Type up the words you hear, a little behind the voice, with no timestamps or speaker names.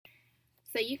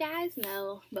So, you guys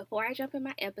know, before I jump in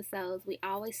my episodes, we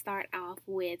always start off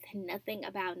with nothing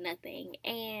about nothing.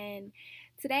 And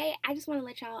today, I just want to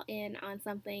let y'all in on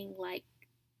something like,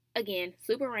 again,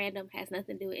 super random, has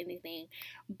nothing to do with anything.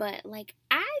 But,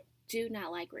 I do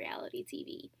not like reality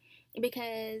TV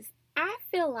because I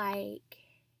feel like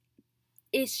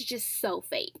it's just so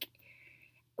fake.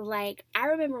 I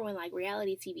remember when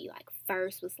reality TV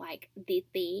first was the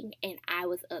thing, and I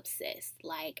was obsessed.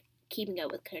 Keeping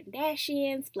Up with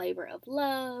Kardashians, Flavor of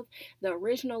Love, the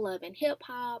original Love and Hip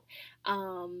Hop,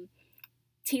 um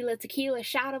Tila Tequila,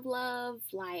 Shot of Love,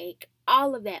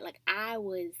 all of that. I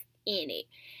was in it.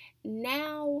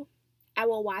 Now I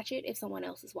will watch it if someone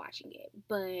else is watching it,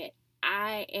 but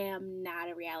I am not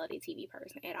a reality TV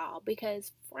person at all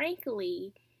because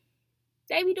frankly,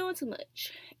 they be doing too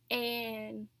much.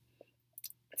 And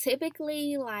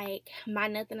typically, my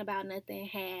nothing about nothing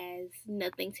has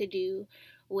nothing to do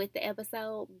with the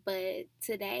episode, but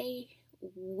today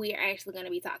we're actually going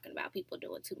to be talking about people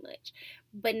doing too much,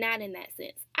 but not in that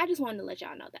sense. I just wanted to let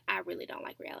y'all know that I really don't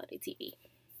like reality TV.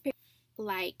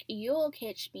 You'll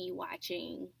catch me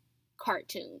watching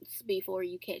cartoons before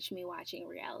you catch me watching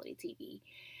reality TV.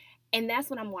 And that's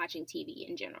when I'm watching TV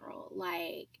in general.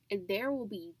 There will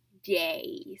be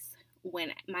days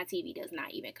when my TV does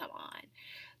not even come on.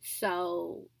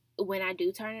 So when I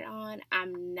do turn it on,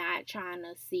 I'm not trying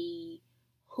to see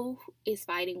who is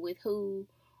fighting with who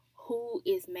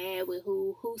is mad with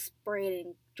who's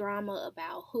spreading drama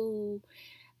about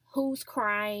who's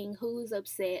crying, who's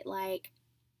upset,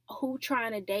 who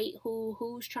trying to date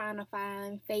who's trying to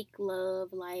find fake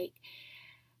love.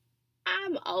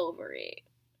 I'm over it.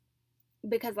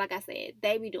 Because like I said,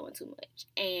 they be doing too much.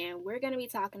 And we're going to be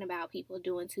talking about people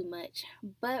doing too much,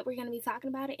 but we're going to be talking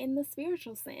about it in the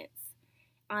spiritual sense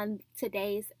on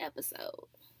today's episode.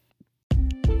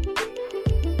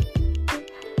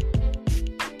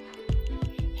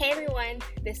 Hey everyone,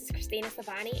 this is Christina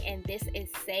Savani, and this is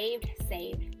Saved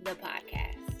the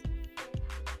podcast.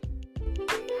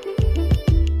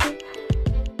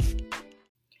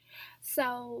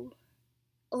 So,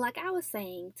 like I was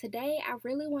saying, today I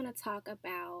really want to talk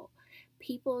about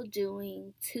people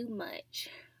doing too much.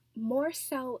 More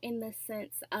so in the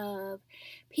sense of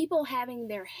people having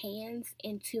their hands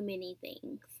in too many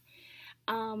things.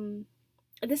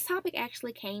 This topic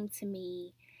actually came to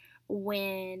me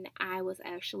when I was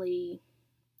actually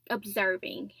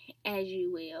observing, as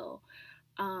you will,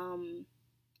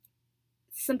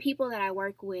 some people that I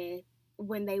work with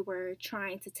when they were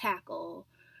trying to tackle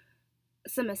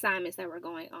some assignments that were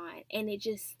going on, and it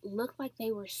just looked like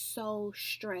they were so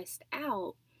stressed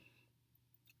out.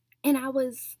 And I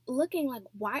was looking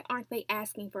why aren't they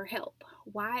asking for help?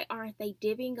 Why aren't they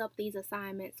divvying up these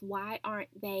assignments? Why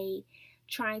aren't they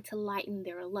trying to lighten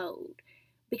their load?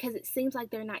 Because it seems like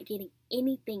they're not getting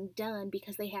anything done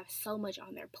because they have so much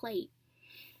on their plate.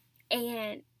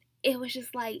 And it was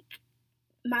just my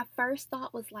first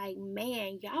thought was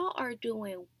man, y'all are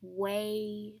doing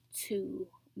way too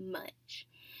much.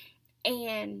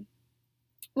 And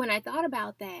when I thought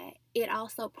about that, it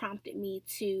also prompted me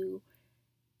to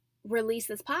release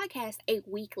this podcast a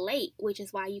week late, which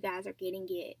is why you guys are getting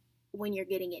it when you're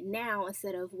getting it now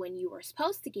instead of when you were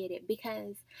supposed to get it,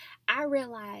 because I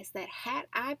realized that had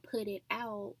I put it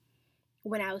out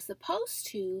when I was supposed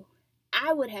to,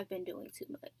 I would have been doing too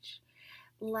much.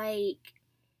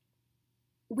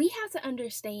 We have to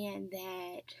understand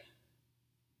that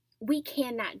we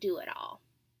cannot do it all.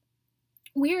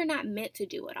 We are not meant to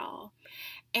do it all.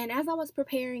 And as I was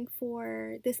preparing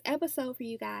for this episode for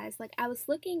you guys, I was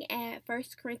looking at 1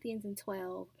 Corinthians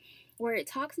 12, where it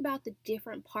talks about the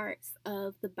different parts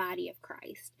of the body of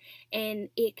Christ. And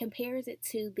it compares it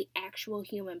to the actual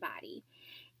human body.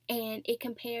 And it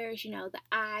compares, the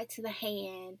eye to the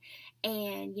hand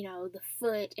and, the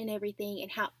foot and everything,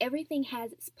 and how everything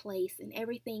has its place and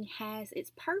everything has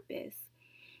its purpose.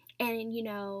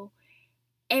 And,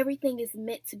 everything is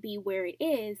meant to be where it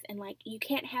is. And you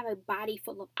can't have a body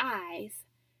full of eyes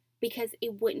because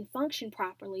it wouldn't function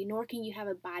properly, nor can you have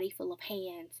a body full of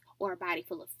hands or a body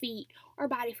full of feet or a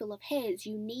body full of heads.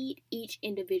 You need each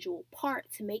individual part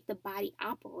to make the body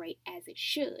operate as it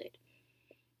should.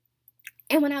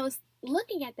 And when I was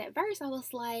looking at that verse, I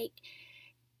was like,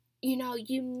 you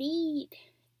need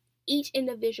each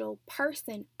individual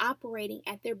person operating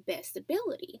at their best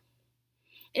ability.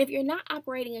 And if you're not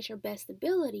operating at your best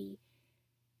ability,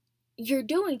 you're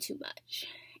doing too much.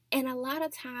 And a lot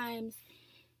of times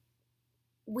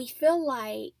we feel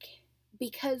like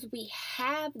because we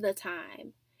have the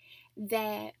time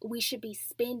that we should be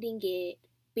spending it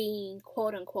being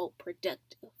quote unquote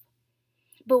productive.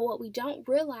 But what we don't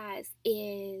realize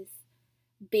is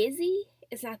busy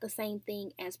is not the same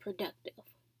thing as productive.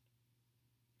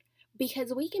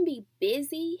 Because we can be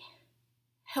busy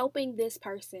helping this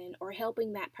person or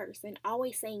helping that person,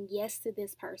 always saying yes to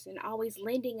this person, always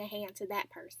lending a hand to that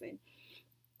person.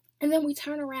 And then we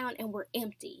turn around and we're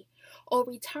empty. Or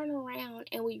we turn around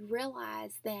and we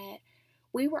realize that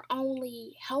we were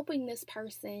only helping this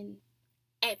person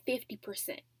at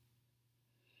 50%.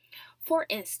 For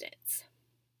instance,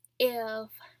 if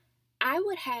I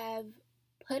would have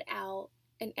put out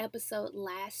an episode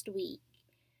last week,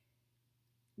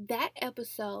 that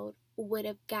episode would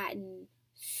have gotten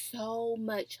so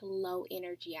much low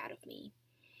energy out of me.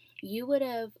 You would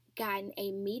have gotten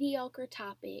a mediocre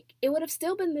topic. It would have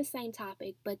still been the same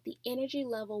topic, but the energy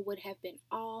level would have been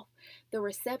off, the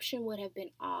reception would have been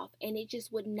off, and it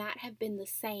just would not have been the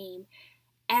same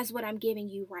as what I'm giving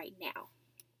you right now.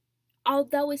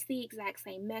 Although it's the exact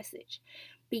same message,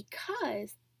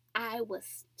 because I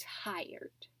was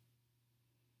tired.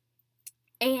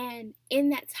 And in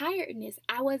that tiredness,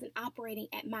 I wasn't operating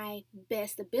at my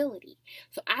best ability.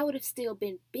 So I would have still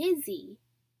been busy,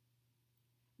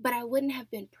 but I wouldn't have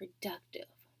been productive.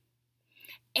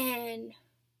 And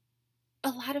a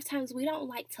lot of times we don't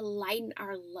like to lighten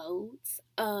our loads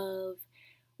of,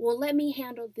 well, let me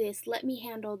handle this, let me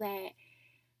handle that.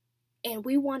 And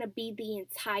we want to be the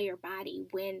entire body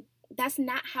when that's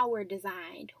not how we're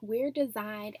designed. We're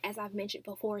designed, as I've mentioned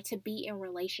before, to be in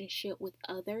relationship with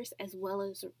others as well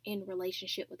as in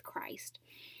relationship with Christ.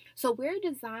 So we're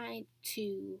designed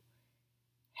to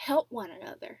help one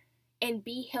another and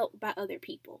be helped by other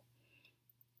people.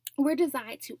 We're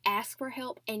designed to ask for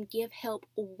help and give help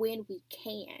when we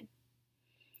can.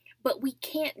 But we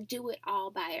can't do it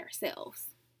all by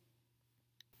ourselves.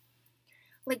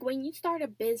 Like when you start a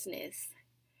business,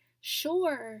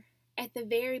 sure, at the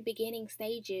very beginning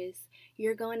stages,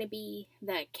 you're going to be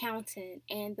the accountant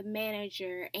and the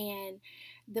manager and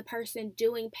the person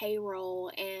doing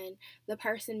payroll and the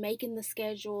person making the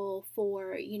schedule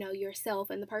for,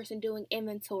 yourself, and the person doing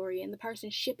inventory and the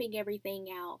person shipping everything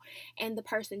out and the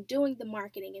person doing the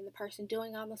marketing and the person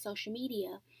doing all the social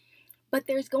media. But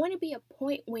there's going to be a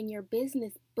point when your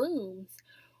business booms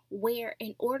where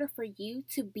in order for you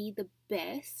to be the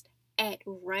best at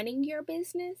running your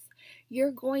business,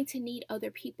 you're going to need other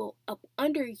people up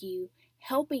under you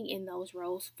helping in those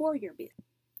roles for your business.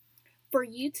 For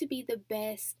you to be the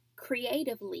best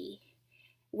creatively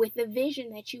with the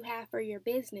vision that you have for your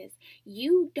business,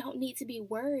 you don't need to be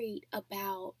worried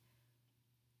about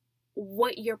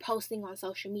what you're posting on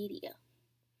social media.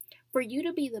 For you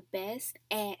to be the best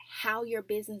at how your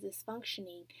business is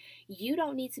functioning, you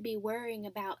don't need to be worrying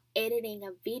about editing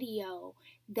a video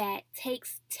that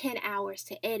takes 10 hours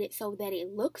to edit so that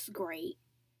it looks great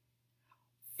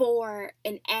for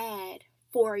an ad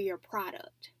for your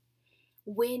product.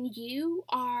 When you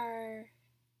are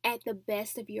at the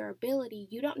best of your ability,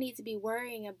 you don't need to be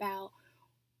worrying about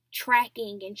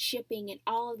tracking and shipping and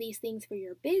all of these things for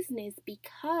your business,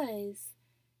 because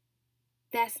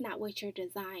that's not what you're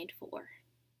designed for.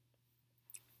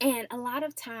 And a lot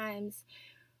of times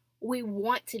we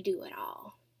want to do it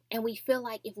all. And we feel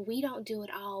like if we don't do it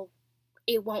all,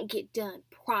 it won't get done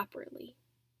properly.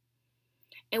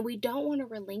 And we don't want to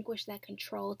relinquish that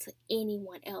control to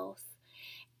anyone else.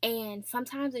 And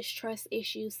sometimes it's trust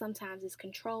issues, sometimes it's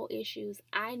control issues.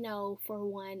 I know for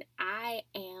one, I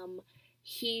am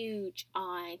huge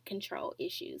on control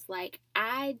issues. Like,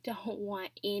 I don't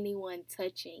want anyone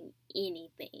touching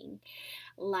anything.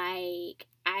 Like,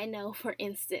 I know, for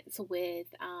instance, with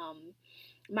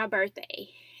my birthday,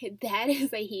 that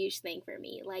is a huge thing for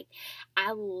me. Like,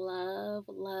 I love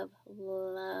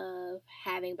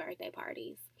having birthday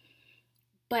parties,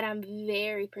 but I'm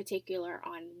very particular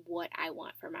on what I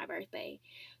want for my birthday.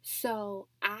 So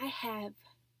I have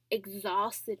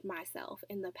exhausted myself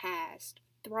in the past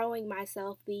throwing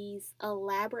myself these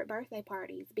elaborate birthday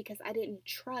parties because I didn't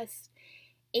trust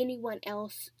anyone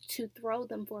else to throw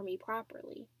them for me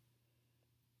properly.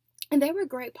 And they were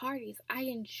great parties. I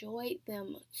enjoyed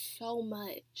them so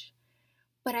much,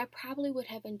 but I probably would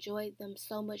have enjoyed them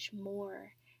so much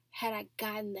more had I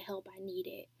gotten the help I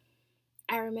needed.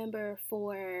 I remember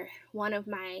for one of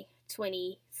my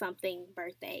 20-something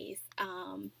birthdays,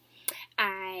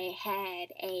 I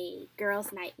had a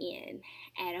girls' night in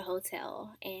at a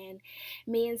hotel, and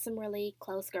me and some really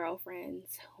close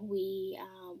girlfriends, we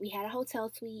had a hotel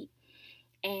suite,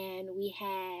 and we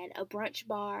had a brunch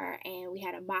bar, and we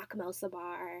had a mock mimosa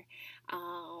bar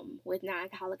with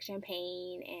non-alcoholic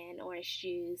champagne and orange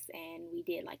juice, and we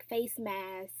did like face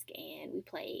mask, and we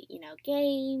played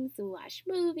games, and we watched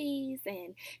movies,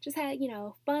 and just had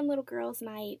fun little girls'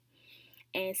 night,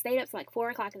 and stayed up to like 4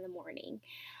 o'clock in the morning.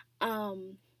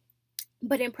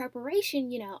 But in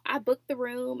preparation, I booked the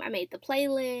room, I made the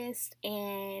playlist,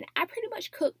 and I pretty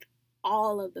much cooked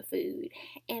all of the food.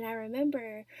 And I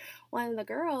remember one of the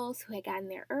girls who had gotten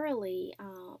there early,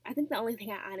 I think the only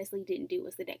thing I honestly didn't do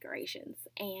was the decorations.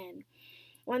 And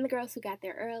one of the girls who got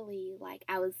there early, like,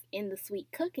 I was in the suite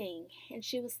cooking, and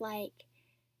she was like,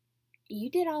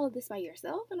 "You did all of this by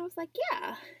yourself?" And I was like,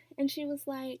 "Yeah." And she was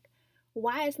like,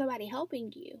 "Why is nobody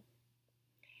helping you?"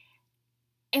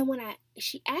 And when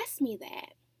she asked me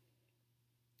that,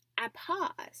 I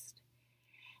paused.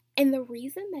 And the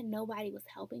reason that nobody was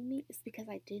helping me is because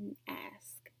I didn't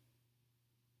ask.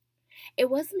 It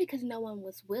wasn't because no one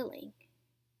was willing.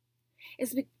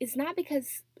 It's not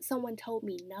because someone told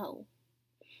me no.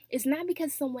 It's not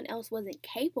because someone else wasn't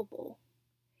capable.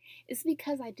 It's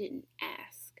because I didn't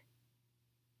ask.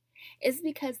 It's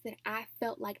because that I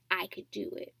felt like I could do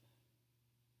it.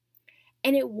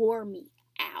 And it wore me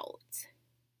out.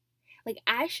 Like,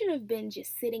 I should have been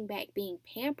just sitting back being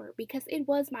pampered because it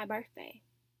was my birthday.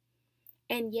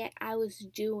 And yet I was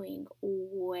doing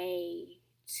way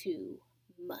too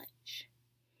much.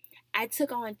 I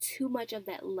took on too much of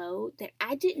that load that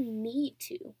I didn't need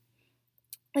to.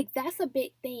 Like, that's a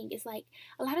big thing. It's like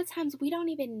a lot of times we don't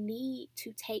even need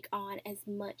to take on as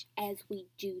much as we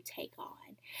do take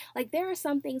on. Like, there are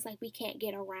some things like we can't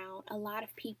get around. A lot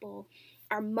of people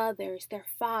are mothers, their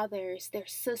fathers, their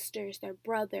sisters, their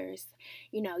brothers.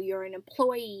 You're an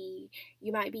employee,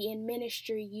 you might be in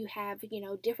ministry, you have,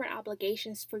 different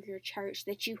obligations for your church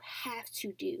that you have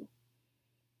to do.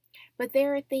 But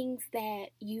there are things that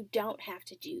you don't have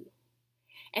to do.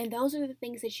 And those are the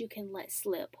things that you can let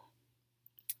slip.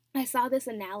 I saw this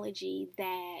analogy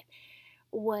that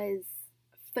was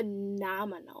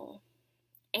phenomenal.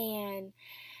 And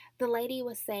the lady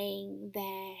was saying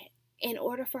that in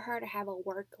order for her to have a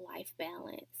work-life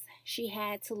balance, she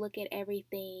had to look at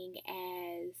everything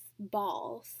as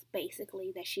balls,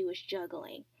 basically, that she was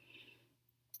juggling.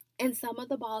 And some of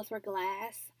the balls were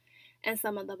glass, and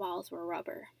some of the balls were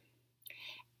rubber.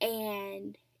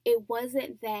 And it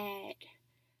wasn't that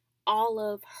all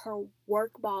of her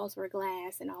work balls were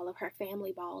glass and all of her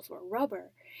family balls were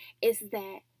rubber. It's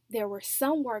that there were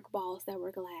some work balls that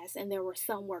were glass and there were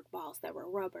some work balls that were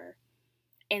rubber,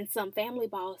 and some family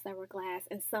balls that were glass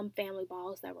and some family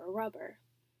balls that were rubber.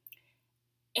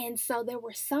 And so there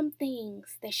were some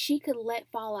things that she could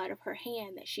let fall out of her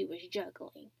hand that she was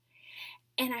juggling.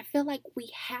 And I feel like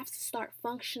we have to start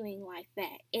functioning like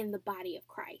that in the body of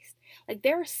Christ. Like,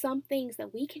 there are some things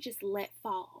that we can just let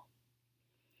fall.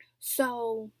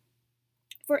 So,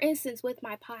 for instance, with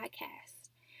my podcast,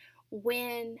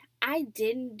 when I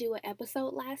didn't do an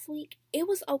episode last week, it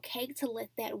was okay to let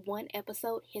that one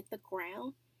episode hit the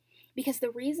ground. Because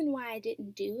the reason why I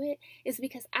didn't do it is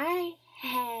because I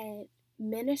had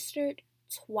ministered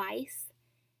twice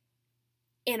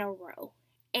in a row.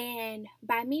 And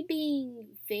by me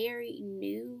being very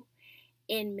new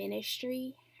in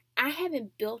ministry, I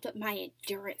haven't built up my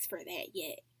endurance for that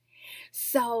yet.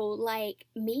 So, like,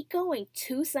 me going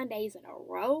 2 Sundays in a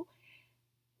row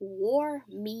wore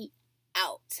me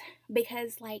out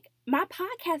because, like, my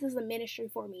podcast is a ministry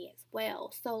for me as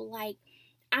well. So, like,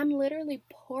 I'm literally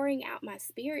pouring out my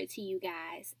spirit to you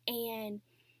guys and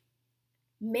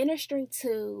ministering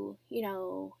to,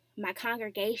 my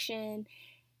congregation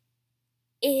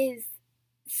is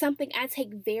something I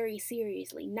take very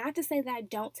seriously. Not to say that I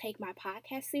don't take my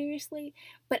podcast seriously,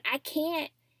 but I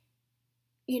can't,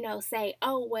 say,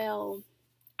 "Oh, well,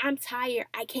 I'm tired,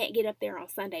 I can't get up there on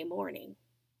Sunday morning."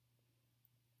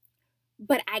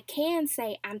 But I can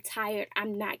say, "I'm tired,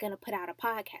 I'm not going to put out a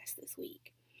podcast this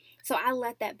week." So I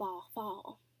let that ball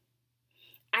fall.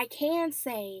 I can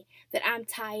say that I'm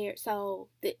tired, so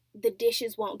the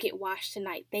dishes won't get washed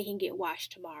tonight, they can get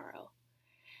washed tomorrow.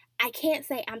 I can't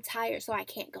say I'm tired, so I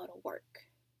can't go to work.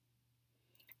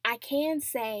 I can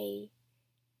say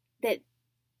that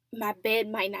my bed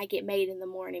might not get made in the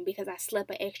morning because I slept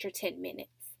an extra 10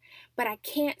 minutes. But I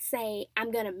can't say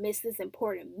I'm going to miss this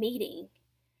important meeting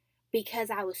because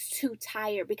I was too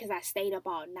tired because I stayed up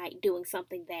all night doing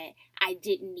something that I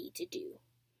didn't need to do.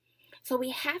 So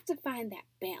we have to find that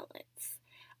balance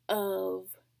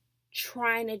of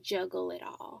trying to juggle it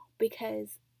all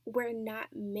because we're not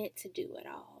meant to do it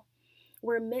all.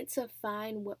 We're meant to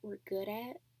find what we're good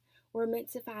at. We're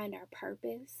meant to find our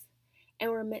purpose,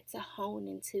 and we're meant to hone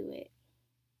into it.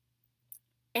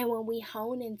 And when we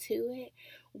hone into it,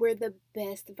 we're the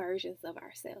best versions of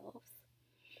ourselves.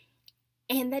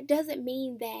 And that doesn't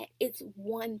mean that it's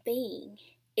one thing.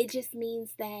 It just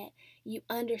means that you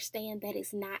understand that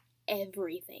it's not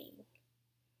everything.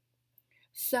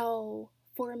 So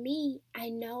for me, I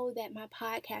know that my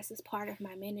podcast is part of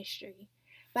my ministry.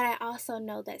 But I also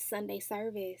know that Sunday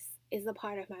service is a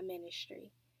part of my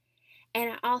ministry.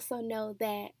 And I also know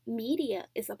that media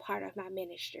is a part of my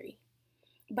ministry.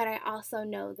 But I also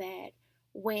know that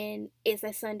when it's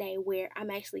a Sunday where I'm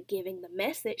actually giving the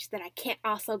message, that I can't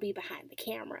also be behind the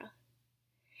camera.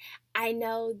 I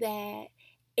know that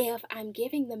if I'm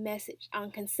giving the message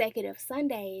on consecutive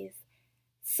Sundays,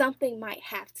 something might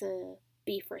have to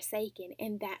be forsaken,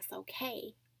 and that's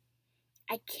okay.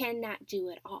 I cannot do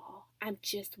it all. I'm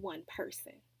just one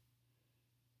person.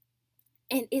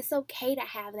 And it's okay to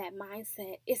have that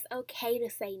mindset. It's okay to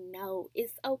say no.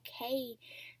 It's okay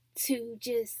to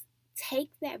just take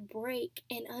that break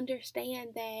and understand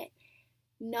that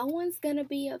no one's going to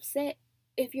be upset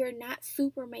if you're not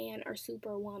Superman or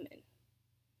Superwoman.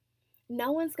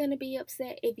 No one's going to be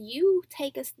upset if you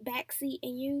take a back seat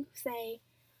and you say,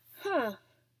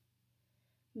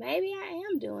 maybe I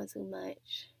am doing too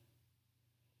much.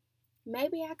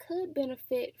 Maybe I could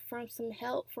benefit from some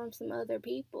help from some other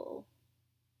people.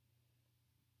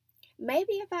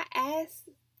 Maybe if I ask,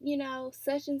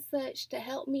 such and such to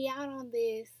help me out on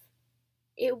this,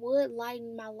 it would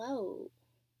lighten my load.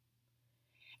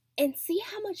 And see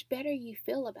how much better you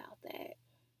feel about that.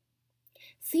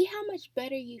 See how much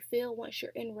better you feel once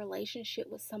you're in relationship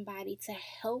with somebody to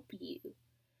help you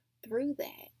through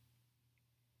that.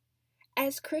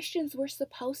 As Christians, we're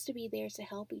supposed to be there to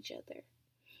help each other.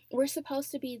 We're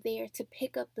supposed to be there to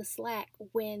pick up the slack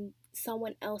when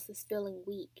someone else is feeling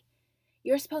weak.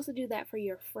 You're supposed to do that for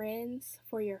your friends,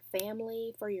 for your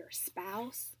family, for your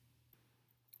spouse,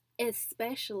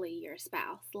 especially your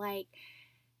spouse. Like,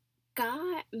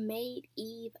 God made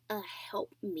Eve a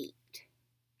helpmeet,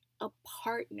 a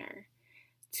partner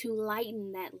to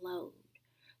lighten that load.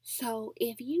 So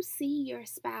if you see your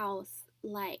spouse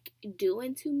like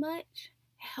doing too much,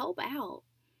 help out.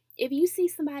 If you see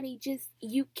somebody just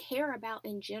you care about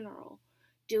in general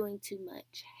doing too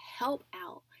much, help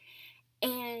out.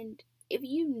 And if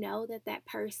you know that that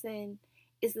person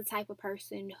is the type of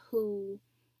person who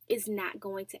is not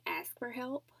going to ask for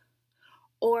help,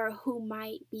 or who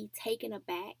might be taken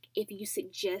aback if you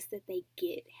suggest that they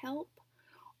get help,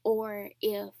 or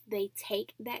if they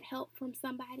take that help from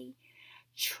somebody,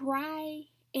 try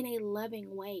in a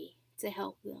loving way to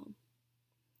help them.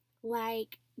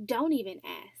 Like, don't even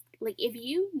ask. Like, if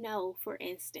you know, for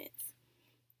instance,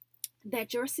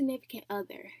 that your significant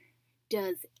other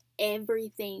does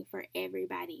everything for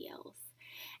everybody else,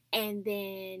 and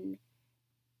then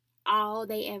all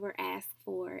they ever ask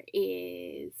for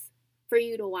is for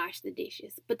you to wash the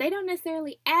dishes, but they don't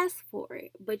necessarily ask for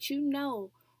it, but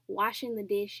washing the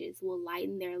dishes will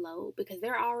lighten their load because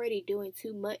they're already doing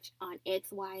too much on X,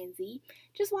 Y, and Z.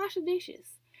 Just wash the dishes.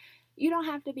 You don't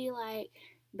have to be like,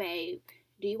 babe,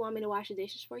 do you want me to wash the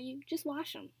dishes for you? Just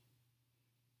wash them.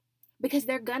 Because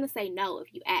they're going to say no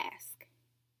if you ask,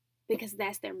 because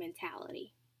that's their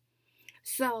mentality.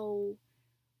 So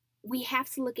we have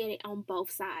to look at it on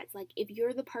both sides. Like, if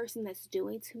you're the person that's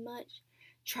doing too much,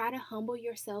 try to humble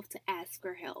yourself to ask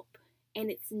for help. And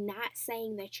it's not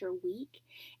saying that you're weak.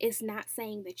 It's not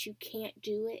saying that you can't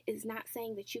do it. It's not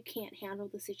saying that you can't handle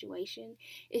the situation.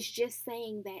 It's just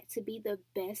saying that to be the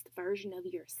best version of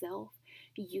yourself,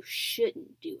 you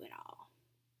shouldn't do it all.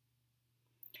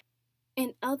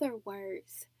 In other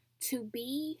words, to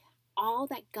be all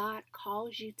that God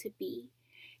calls you to be,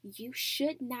 you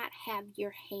should not have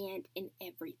your hand in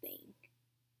everything.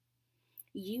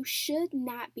 You should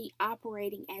not be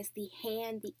operating as the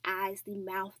hand, the eyes, the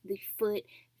mouth, the foot,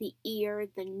 the ear,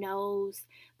 the nose,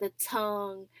 the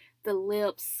tongue, the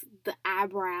lips, the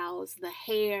eyebrows, the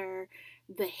hair,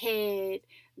 the head,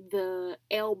 the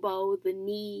elbow, the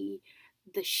knee,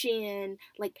 the shin.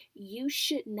 Like, you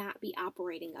should not be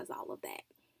operating as all of that.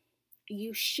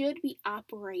 You should be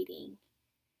operating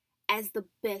as the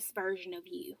best version of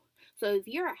you. So if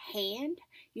you're a hand,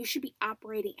 you should be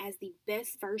operating as the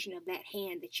best version of that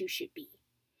hand that you should be.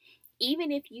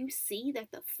 Even if you see that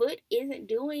the foot isn't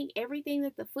doing everything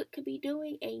that the foot could be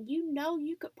doing, and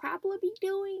you could probably be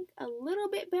doing a little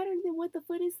bit better than what the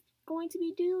foot is going to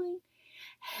be doing,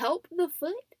 help the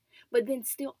foot, but then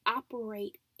still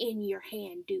operate in your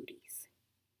hand duties.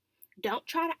 Don't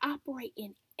try to operate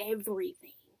in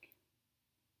everything,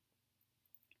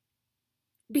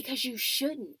 because you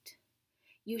shouldn't.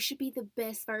 You should be the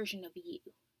best version of you.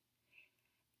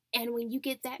 And when you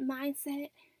get that mindset,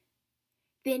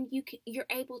 then you're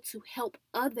able to help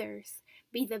others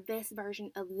be the best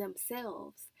version of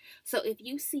themselves. So if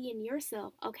you see in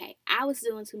yourself, okay, I was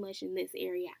doing too much in this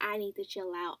area, I need to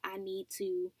chill out, I need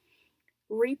to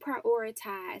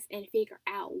reprioritize and figure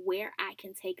out where I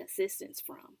can take assistance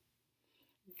from,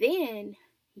 then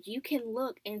you can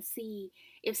look and see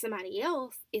if somebody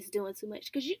else is doing too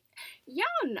much. Because y'all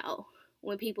know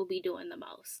when people be doing the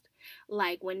most.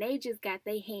 Like when they just got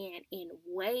their hand in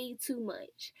way too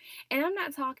much. And I'm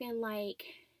not talking like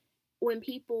when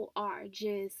people are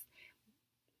just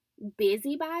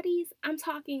busybodies. I'm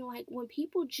talking like when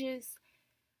people just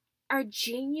are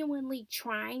genuinely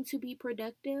trying to be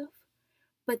productive,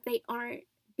 but they aren't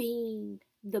being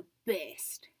the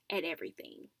best at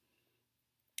everything.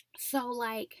 So,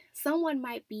 like, someone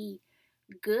might be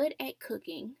good at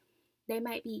cooking, they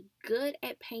might be good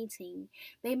at painting,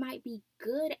 they might be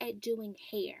good at doing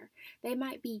hair, they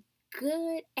might be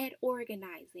good at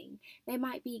organizing, they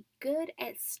might be good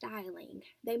at styling,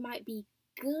 they might be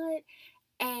good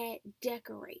at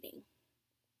decorating,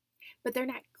 but they're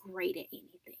not great at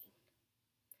anything.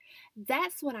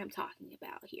 That's what I'm talking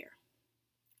about here.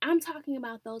 I'm talking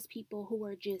about those people who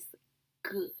are just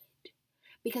good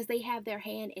because they have their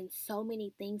hand in so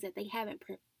many things that they haven't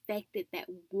perfected that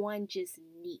one just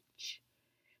niche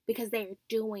because they're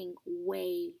doing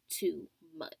way too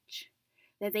much.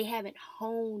 That they haven't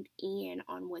honed in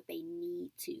on what they need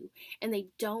to, and they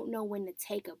don't know when to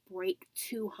take a break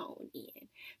to hone in.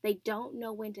 They don't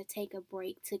know when to take a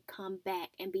break to come back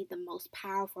and be the most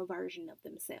powerful version of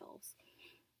themselves.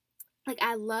 Like,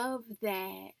 I love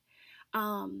that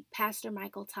Pastor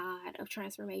Michael Todd of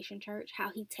Transformation Church, how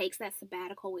he takes that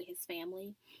sabbatical with his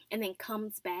family and then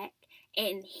comes back,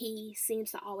 and he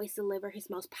seems to always deliver his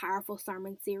most powerful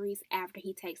sermon series after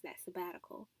he takes that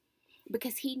sabbatical.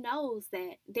 Because he knows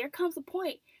that there comes a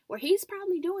point where he's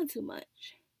probably doing too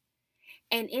much.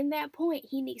 And in that point,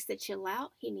 he needs to chill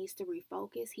out, he needs to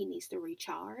refocus, he needs to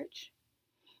recharge,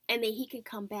 and then he can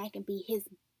come back and be his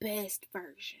best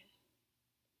version.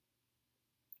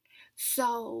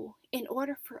 So, in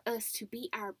order for us to be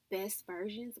our best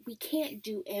versions, we can't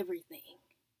do everything.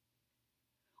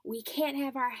 We can't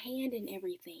have our hand in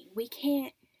everything. We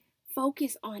can't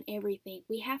focus on everything.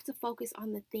 We have to focus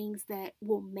on the things that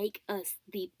will make us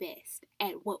the best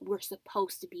at what we're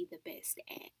supposed to be the best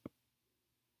at.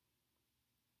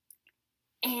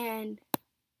 And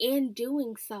in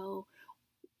doing so,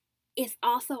 it's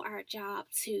also our job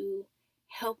to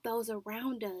help those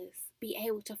around us be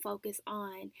able to focus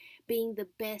on being the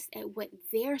best at what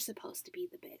they're supposed to be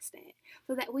the best at,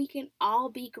 so that we can all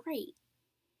be great.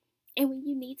 And when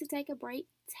you need to take a break,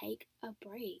 take a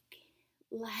break.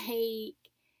 Like,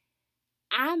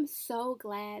 I'm so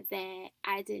glad that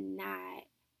I did not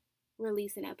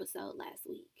release an episode last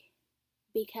week,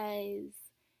 because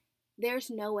there's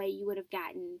no way you would have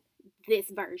gotten this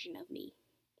version of me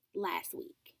last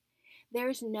week.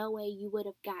 There's no way you would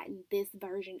have gotten this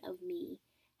version of me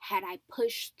had I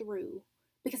pushed through,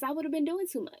 because I would have been doing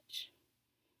too much.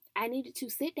 I needed to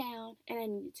sit down and I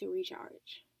needed to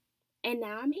recharge. And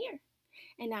now I'm here.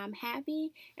 And now I'm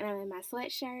happy, and I'm in my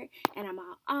sweatshirt, and I'm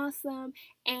all awesome,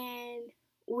 and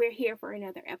we're here for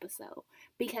another episode.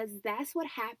 Because that's what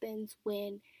happens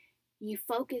when you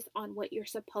focus on what you're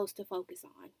supposed to focus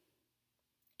on,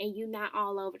 and you're not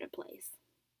all over the place.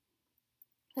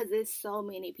 Because there's so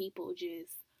many people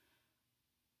just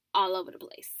all over the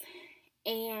place.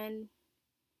 And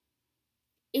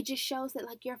it just shows that,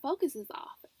 like, your focus is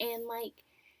off. And, like,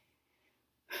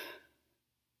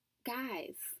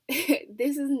 guys,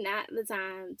 this is not the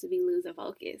time to be losing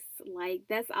focus. Like,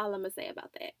 that's all I'm going to say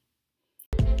about that.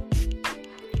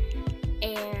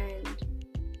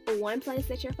 And one place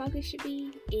that your focus should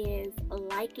be is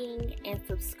liking and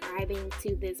subscribing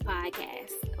to this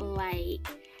podcast. Like,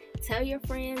 tell your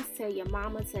friends, tell your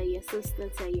mama, tell your sister,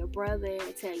 tell your brother,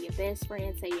 tell your best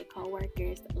friend, tell your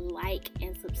coworkers, like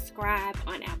and subscribe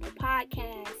on Apple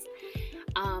Podcasts.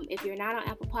 If you're not on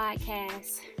Apple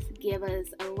Podcasts, give us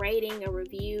a rating, a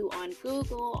review on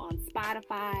Google, on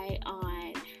Spotify,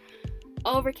 on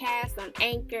Overcast, on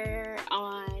Anchor,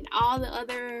 on all the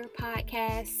other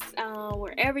podcasts,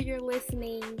 wherever you're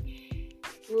listening.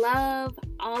 Love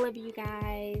all of you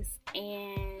guys,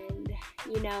 and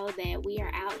you know that we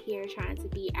are out here trying to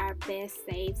be our best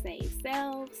save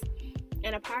selves,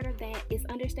 and a part of that is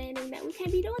understanding that we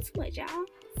can't be doing too much, y'all.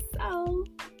 So,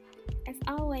 as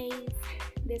always,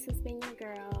 this has been your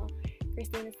girl,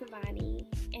 Christina Savani,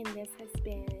 and this has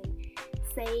been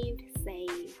Saved,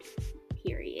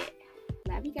 period.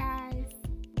 Love you guys.